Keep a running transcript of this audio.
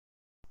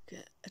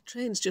a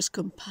train's just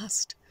come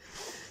past.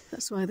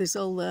 That's why there's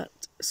all that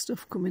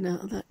stuff coming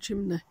out of that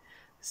chimney.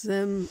 It's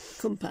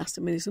come past.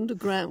 I mean, it's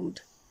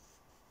underground.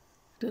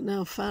 I don't know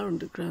how far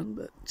underground,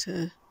 but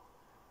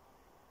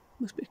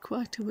must be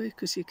quite a way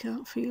because you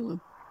can't feel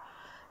them.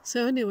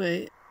 So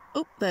anyway,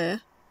 up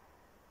there,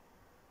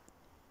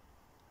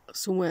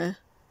 somewhere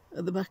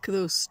at the back of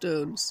those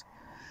stones,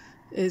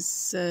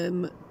 is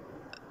a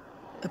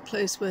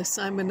place where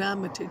Simon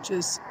Armitage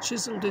has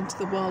chiselled into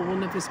the wall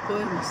one of his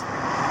poems.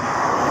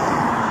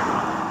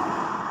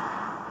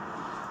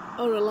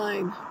 Or a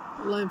line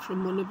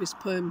from one of his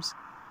poems.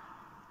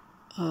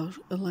 Or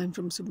a line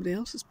from somebody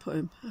else's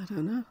poem, I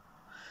don't know.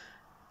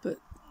 But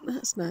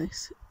that's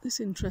nice, it's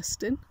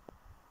interesting.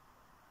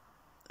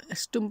 I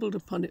stumbled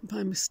upon it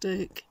by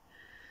mistake.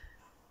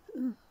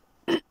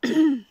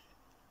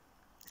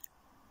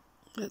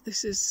 But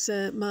this is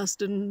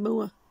Marsden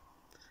Moor.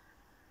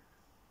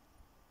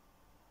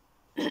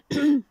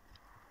 It's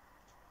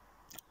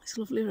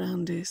lovely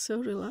around here, so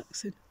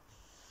relaxing.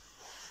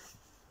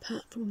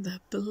 Apart from the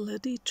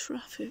bloody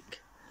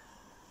traffic.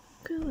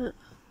 Look at that.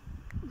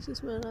 This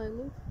is where I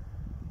live.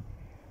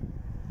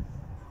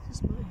 This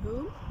is my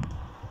home.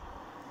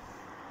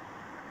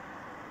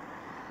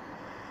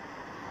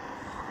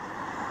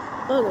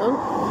 Oh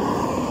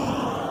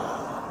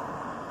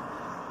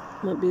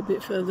no. Might be a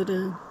bit further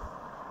down.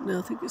 No,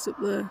 I think it's up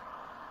there.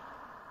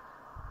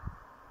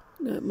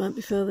 No, it might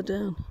be further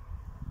down.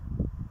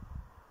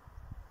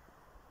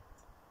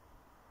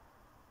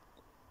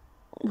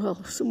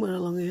 Well, somewhere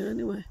along here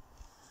anyway.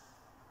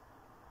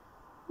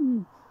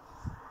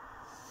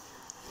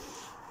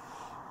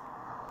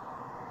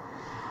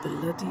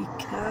 Bloody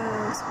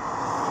cars.